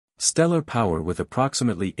Stellar power with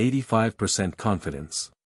approximately 85%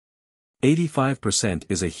 confidence. 85%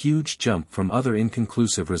 is a huge jump from other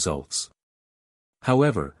inconclusive results.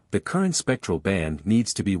 However, the current spectral band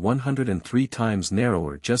needs to be 103 times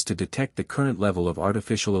narrower just to detect the current level of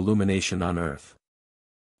artificial illumination on Earth.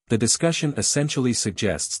 The discussion essentially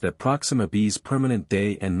suggests that Proxima B's permanent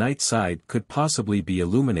day and night side could possibly be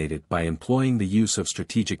illuminated by employing the use of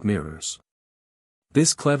strategic mirrors.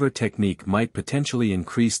 This clever technique might potentially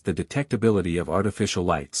increase the detectability of artificial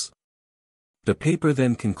lights. The paper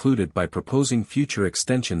then concluded by proposing future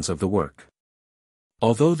extensions of the work.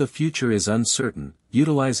 Although the future is uncertain,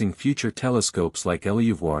 utilizing future telescopes like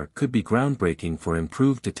L'Oeuvre could be groundbreaking for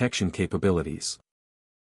improved detection capabilities.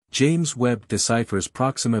 James Webb deciphers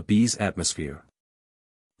Proxima B's atmosphere.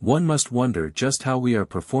 One must wonder just how we are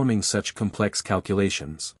performing such complex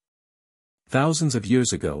calculations. Thousands of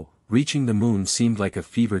years ago, reaching the moon seemed like a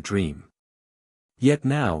fever dream. Yet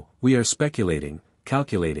now, we are speculating,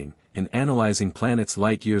 calculating, and analyzing planets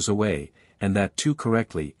light years away, and that too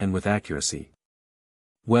correctly and with accuracy.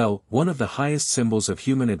 Well, one of the highest symbols of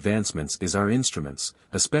human advancements is our instruments,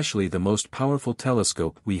 especially the most powerful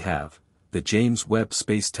telescope we have, the James Webb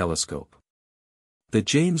Space Telescope. The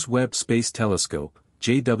James Webb Space Telescope,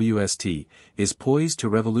 JWST, is poised to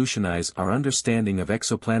revolutionize our understanding of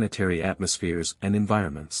exoplanetary atmospheres and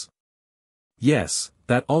environments. Yes,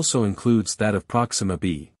 that also includes that of Proxima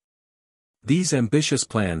b. These ambitious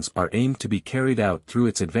plans are aimed to be carried out through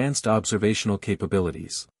its advanced observational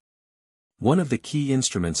capabilities. One of the key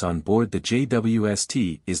instruments on board the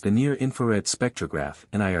JWST is the near-infrared spectrograph,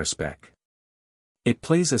 NIRSpec. It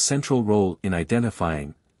plays a central role in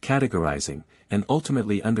identifying, categorizing, and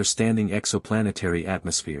ultimately understanding exoplanetary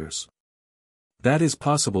atmospheres. That is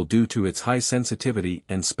possible due to its high sensitivity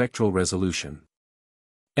and spectral resolution.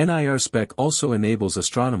 NIRSpec also enables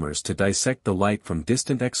astronomers to dissect the light from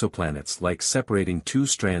distant exoplanets like separating two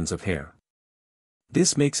strands of hair.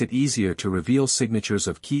 This makes it easier to reveal signatures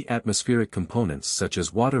of key atmospheric components such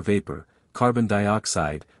as water vapor, carbon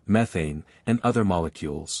dioxide, methane, and other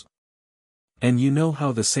molecules. And you know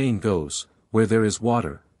how the saying goes, where there is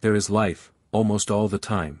water, there is life, almost all the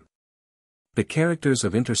time. The characters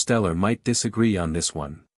of Interstellar might disagree on this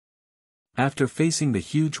one. After facing the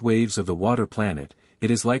huge waves of the water planet, it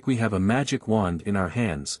is like we have a magic wand in our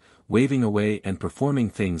hands, waving away and performing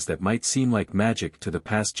things that might seem like magic to the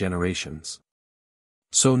past generations.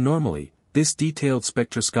 So normally, this detailed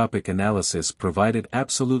spectroscopic analysis provided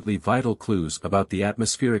absolutely vital clues about the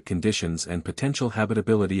atmospheric conditions and potential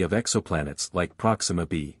habitability of exoplanets like Proxima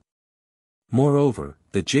b. Moreover,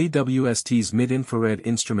 the JWST's mid-infrared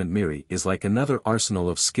instrument MIRI is like another arsenal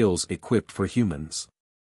of skills equipped for humans.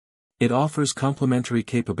 It offers complementary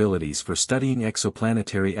capabilities for studying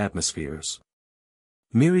exoplanetary atmospheres.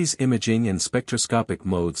 MIRI's imaging and spectroscopic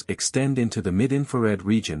modes extend into the mid-infrared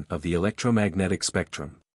region of the electromagnetic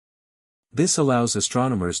spectrum. This allows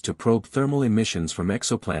astronomers to probe thermal emissions from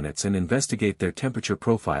exoplanets and investigate their temperature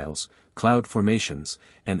profiles, cloud formations,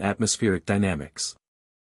 and atmospheric dynamics.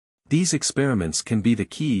 These experiments can be the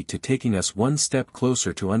key to taking us one step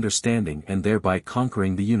closer to understanding and thereby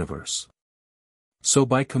conquering the universe. So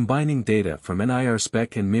by combining data from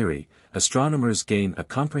NIRSpec and MIRI, astronomers gain a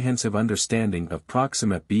comprehensive understanding of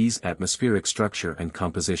Proxima b's atmospheric structure and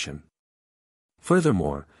composition.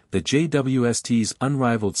 Furthermore, the JWST's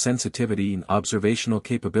unrivaled sensitivity and observational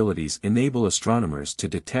capabilities enable astronomers to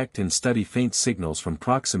detect and study faint signals from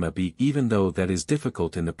Proxima b even though that is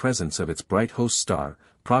difficult in the presence of its bright host star,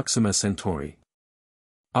 Proxima Centauri.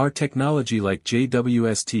 Our technology like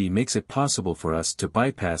JWST makes it possible for us to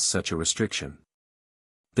bypass such a restriction.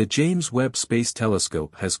 The James Webb Space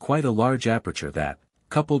Telescope has quite a large aperture that,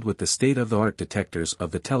 coupled with the state-of-the-art detectors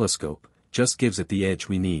of the telescope, just gives it the edge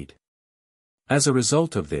we need. As a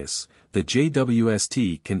result of this, the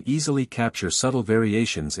JWST can easily capture subtle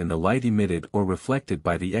variations in the light emitted or reflected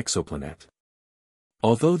by the exoplanet.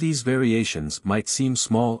 Although these variations might seem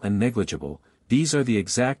small and negligible, these are the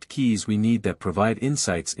exact keys we need that provide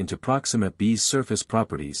insights into Proxima b's surface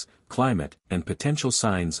properties, climate, and potential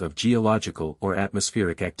signs of geological or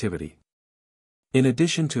atmospheric activity. In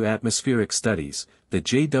addition to atmospheric studies, the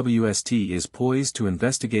JWST is poised to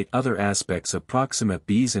investigate other aspects of Proxima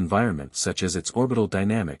b's environment such as its orbital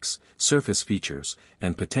dynamics, surface features,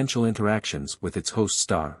 and potential interactions with its host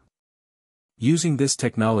star. Using this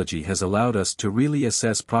technology has allowed us to really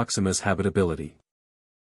assess Proxima's habitability.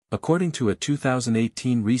 According to a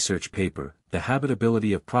 2018 research paper, The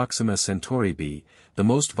Habitability of Proxima Centauri b, the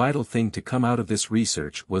most vital thing to come out of this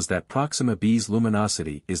research was that Proxima b's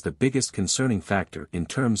luminosity is the biggest concerning factor in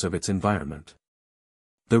terms of its environment.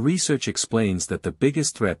 The research explains that the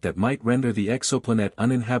biggest threat that might render the exoplanet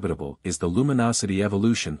uninhabitable is the luminosity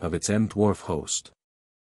evolution of its M-dwarf host.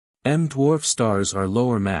 M-dwarf stars are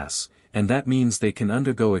lower mass, and that means they can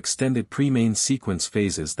undergo extended pre-main sequence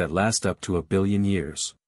phases that last up to 1 billion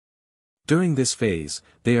years. During this phase,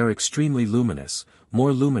 they are extremely luminous,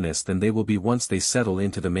 more luminous than they will be once they settle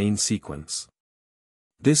into the main sequence.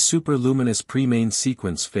 This superluminous pre-main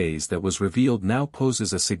sequence phase that was revealed now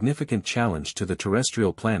poses a significant challenge to the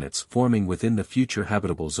terrestrial planets forming within the future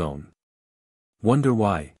habitable zone. Wonder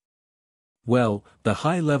why? Well, the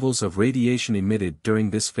high levels of radiation emitted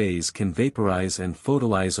during this phase can vaporize and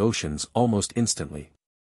photolyze oceans almost instantly.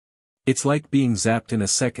 It's like being zapped in a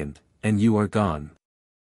second, and you are gone.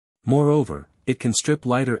 Moreover, it can strip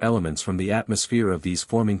lighter elements from the atmosphere of these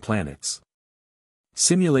forming planets.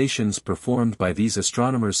 Simulations performed by these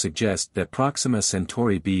astronomers suggest that Proxima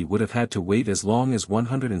Centauri b would have had to wait as long as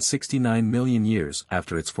 169 million years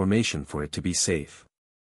after its formation for it to be safe.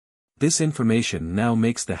 This information now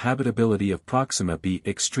makes the habitability of Proxima b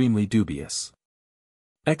extremely dubious.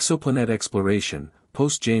 Exoplanet exploration,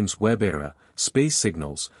 post-James Webb era, space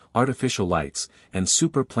signals, artificial lights, and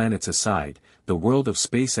superplanets aside, the world of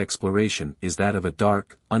space exploration is that of a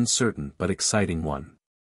dark, uncertain but exciting one.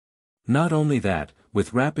 Not only that,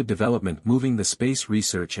 with rapid development moving the space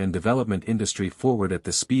research and development industry forward at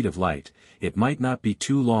the speed of light, it might not be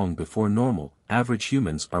too long before normal, average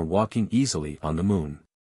humans are walking easily on the moon.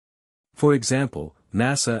 For example,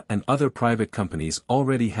 NASA and other private companies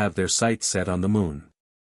already have their sights set on the moon.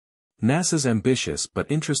 NASA's ambitious but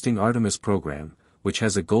interesting Artemis program, which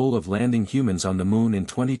has a goal of landing humans on the moon in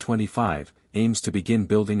 2025, aims to begin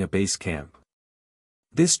building a base camp.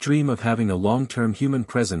 This dream of having a long-term human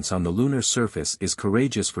presence on the lunar surface is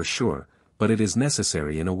courageous for sure, but it is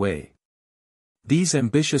necessary in a way. These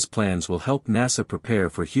ambitious plans will help NASA prepare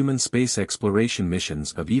for human space exploration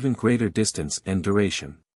missions of even greater distance and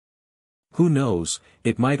duration. Who knows,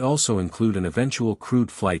 it might also include an eventual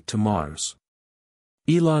crewed flight to Mars.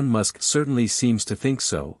 Elon Musk certainly seems to think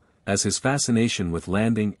so, as his fascination with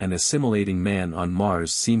landing and assimilating man on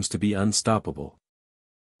Mars seems to be unstoppable.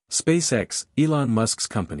 SpaceX, Elon Musk's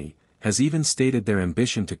company, has even stated their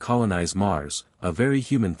ambition to colonize Mars, a very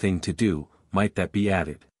human thing to do, might that be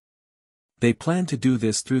added. They plan to do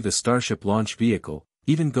this through the Starship launch vehicle,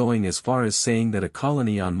 even going as far as saying that a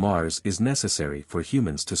colony on Mars is necessary for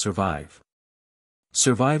humans to survive.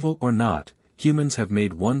 Survival or not, humans have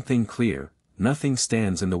made one thing clear: nothing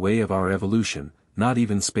stands in the way of our evolution, not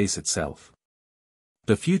even space itself.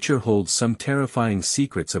 The future holds some terrifying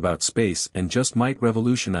secrets about space and just might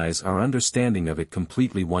revolutionize our understanding of it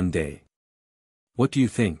completely one day. What do you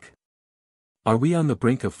think? Are we on the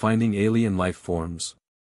brink of finding alien life forms?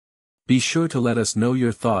 Be sure to let us know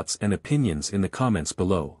your thoughts and opinions in the comments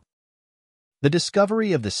below. The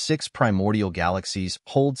discovery of the 6 primordial galaxies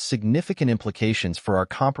holds significant implications for our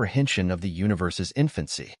comprehension of the universe's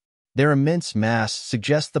infancy. Their immense mass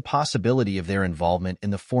suggests the possibility of their involvement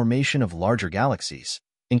in the formation of larger galaxies,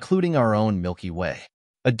 including our own Milky Way.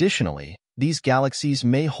 Additionally, these galaxies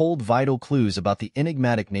may hold vital clues about the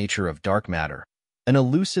enigmatic nature of dark matter, an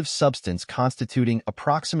elusive substance constituting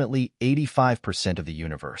approximately 85% of the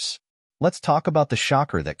universe. Let's talk about the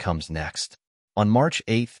shocker that comes next. On March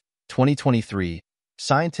 8, 2023,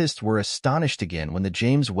 scientists were astonished again when the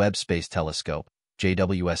James Webb Space Telescope,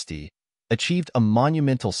 JWST, achieved a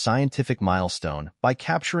monumental scientific milestone by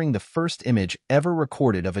capturing the first image ever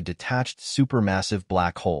recorded of a detached supermassive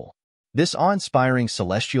black hole. This awe-inspiring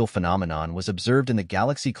celestial phenomenon was observed in the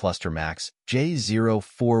galaxy cluster MAX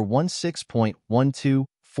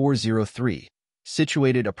J0416.12403,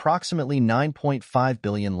 situated approximately 9.5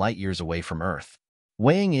 billion light-years away from Earth.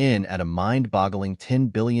 Weighing in at a mind-boggling 10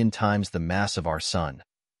 billion times the mass of our Sun,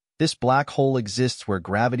 this black hole exists where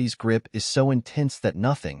gravity's grip is so intense that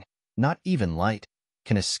nothing, not even light,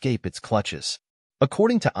 can escape its clutches.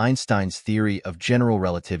 According to Einstein's theory of general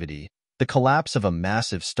relativity, the collapse of a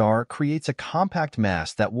massive star creates a compact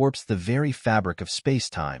mass that warps the very fabric of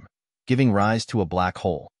space-time, giving rise to a black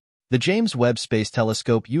hole. The James Webb Space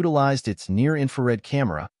Telescope utilized its near-infrared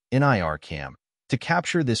camera, NIRCam, to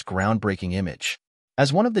capture this groundbreaking image.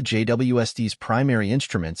 As one of the JWST's primary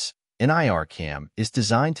instruments, NIRCam is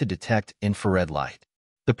designed to detect infrared light.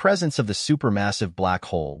 The presence of the supermassive black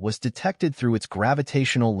hole was detected through its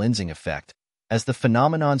gravitational lensing effect, as the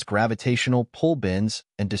phenomenon's gravitational pull bends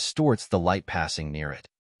and distorts the light passing near it.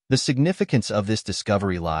 The significance of this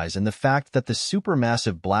discovery lies in the fact that the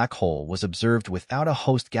supermassive black hole was observed without a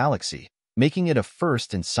host galaxy, making it a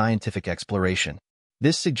first in scientific exploration.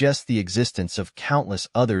 This suggests the existence of countless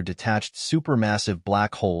other detached supermassive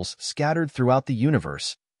black holes scattered throughout the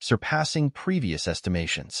universe, surpassing previous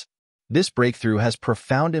estimations. This breakthrough has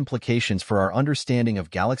profound implications for our understanding of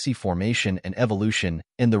galaxy formation and evolution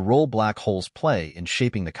and the role black holes play in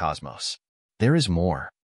shaping the cosmos. There is more.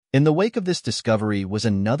 In the wake of this discovery was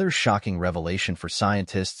another shocking revelation for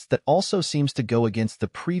scientists that also seems to go against the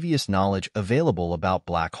previous knowledge available about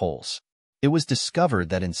black holes. It was discovered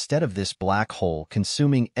that instead of this black hole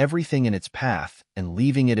consuming everything in its path and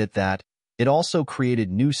leaving it at that, it also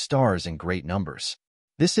created new stars in great numbers.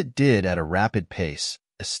 This it did at a rapid pace,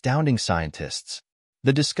 astounding scientists.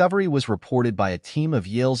 The discovery was reported by a team of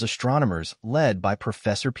Yale's astronomers led by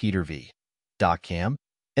Professor Peter V. Dockham,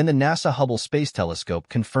 and the NASA Hubble Space Telescope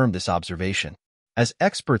confirmed this observation. As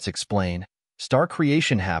experts explain, star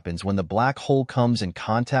creation happens when the black hole comes in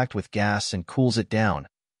contact with gas and cools it down,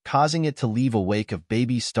 causing it to leave a wake of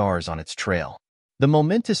baby stars on its trail. The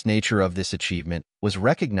momentous nature of this achievement was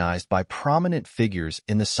recognized by prominent figures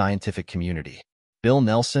in the scientific community. Bill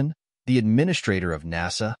Nelson, the administrator of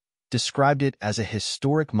NASA, described it as a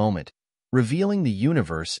historic moment, revealing the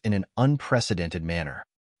universe in an unprecedented manner.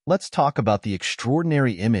 Let's talk about the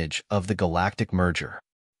extraordinary image of the galactic merger.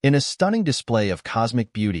 In a stunning display of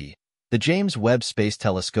cosmic beauty, the James Webb Space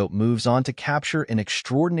Telescope moves on to capture an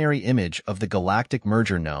extraordinary image of the galactic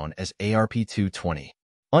merger known as ARP-220.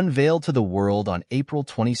 Unveiled to the world on April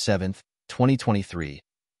 27, 2023,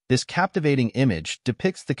 this captivating image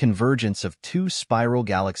depicts the convergence of two spiral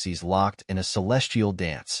galaxies locked in a celestial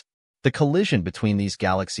dance. The collision between these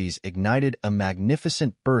galaxies ignited a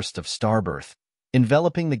magnificent burst of starbirth,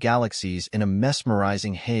 enveloping the galaxies in a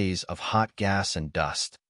mesmerizing haze of hot gas and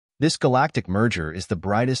dust. This galactic merger is the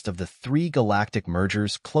brightest of the three galactic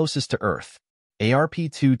mergers closest to Earth.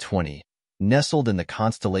 ARP-220, nestled in the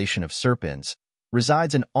constellation of Serpens,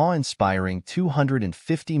 resides an awe-inspiring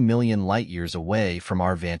 250 million light-years away from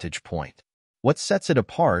our vantage point. What sets it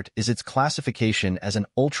apart is its classification as an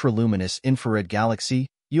ultraluminous infrared galaxy,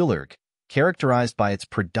 ULIRG, characterized by its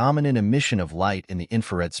predominant emission of light in the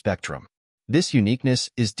infrared spectrum. This uniqueness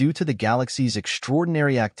is due to the galaxy's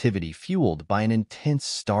extraordinary activity fueled by an intense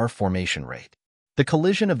star formation rate. The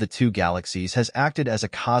collision of the two galaxies has acted as a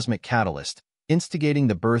cosmic catalyst, instigating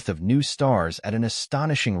the birth of new stars at an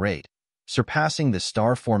astonishing rate, surpassing the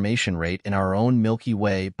star formation rate in our own Milky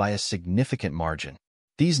Way by a significant margin.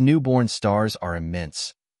 These newborn stars are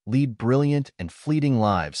immense, lead brilliant and fleeting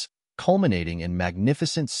lives, culminating in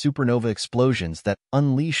magnificent supernova explosions that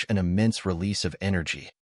unleash an immense release of energy.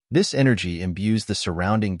 This energy imbues the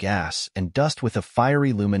surrounding gas and dust with a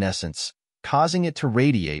fiery luminescence, causing it to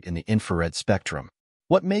radiate in the infrared spectrum.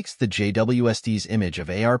 What makes the JWST's image of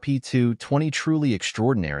ARP-220 truly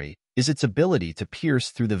extraordinary is its ability to pierce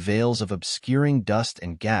through the veils of obscuring dust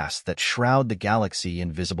and gas that shroud the galaxy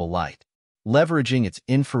in visible light. Leveraging its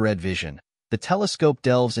infrared vision, the telescope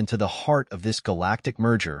delves into the heart of this galactic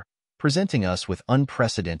merger, presenting us with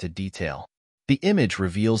unprecedented detail. The image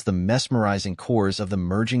reveals the mesmerizing cores of the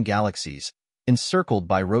merging galaxies, encircled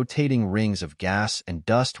by rotating rings of gas and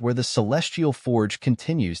dust where the celestial forge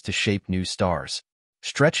continues to shape new stars.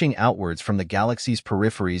 Stretching outwards from the galaxy's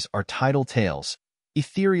peripheries are tidal tails,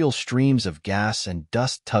 ethereal streams of gas and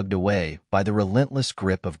dust tugged away by the relentless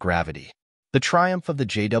grip of gravity. The triumph of the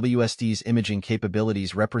JWST's imaging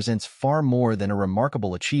capabilities represents far more than a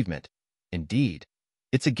remarkable achievement. Indeed,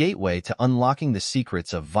 it's a gateway to unlocking the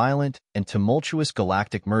secrets of violent and tumultuous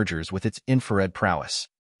galactic mergers with its infrared prowess.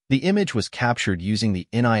 The image was captured using the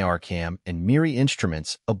NIRCam and MIRI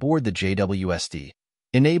instruments aboard the JWST,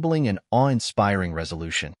 enabling an awe-inspiring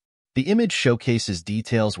resolution. The image showcases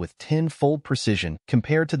details with tenfold precision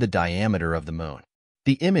compared to the diameter of the Moon.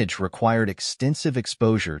 The image required extensive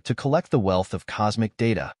exposure to collect the wealth of cosmic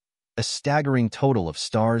data. A staggering total of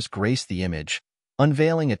stars graced the image,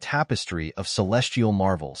 unveiling a tapestry of celestial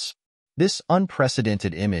marvels. This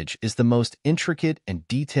unprecedented image is the most intricate and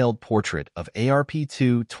detailed portrait of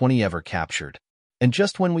ARP-220 ever captured. And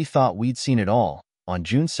just when we thought we'd seen it all, on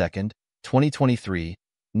June 2, 2023,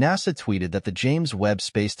 NASA tweeted that the James Webb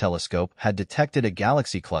Space Telescope had detected a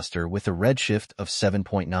galaxy cluster with a redshift of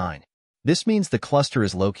 7.9. This means the cluster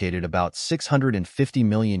is located about 650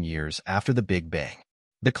 million years after the Big Bang.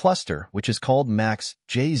 The cluster, which is called MAX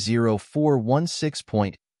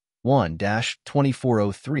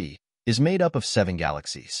J0416.1-2403, is made up of 7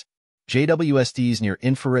 galaxies. JWST's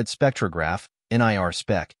Near-Infrared Spectrograph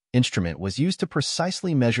 (NIR-SPEC) instrument was used to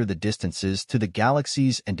precisely measure the distances to the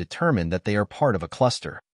galaxies and determine that they are part of a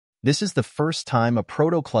cluster. This is the first time a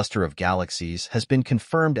protocluster of galaxies has been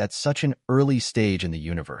confirmed at such an early stage in the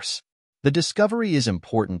universe. The discovery is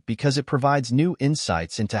important because it provides new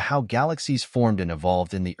insights into how galaxies formed and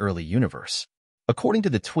evolved in the early universe. According to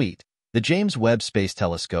the tweet, The James Webb Space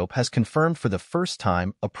Telescope has confirmed for the first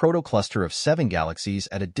time a protocluster of 7 galaxies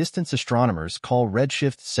at a distance astronomers call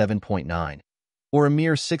redshift 7.9, or a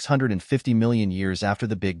mere 650 million years after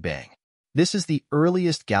the Big Bang. This is the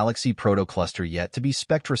earliest galaxy protocluster yet to be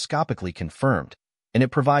spectroscopically confirmed, and it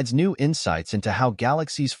provides new insights into how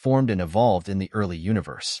galaxies formed and evolved in the early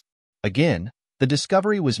universe. Again, the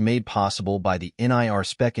discovery was made possible by the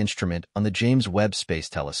NIR-SPEC instrument on the James Webb Space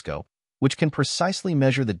Telescope, which can precisely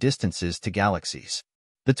measure the distances to galaxies.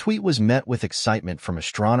 The tweet was met with excitement from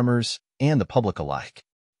astronomers and the public alike.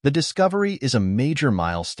 The discovery is a major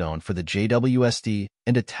milestone for the JWST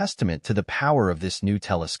and a testament to the power of this new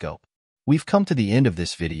telescope. We've come to the end of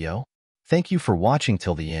this video. Thank you for watching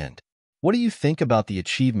till the end. What do you think about the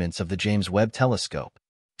achievements of the James Webb Telescope?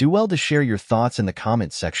 Do well to share your thoughts in the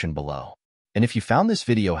comments section below. And if you found this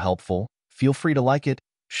video helpful, feel free to like it,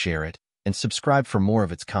 share it, and subscribe for more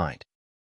of its kind.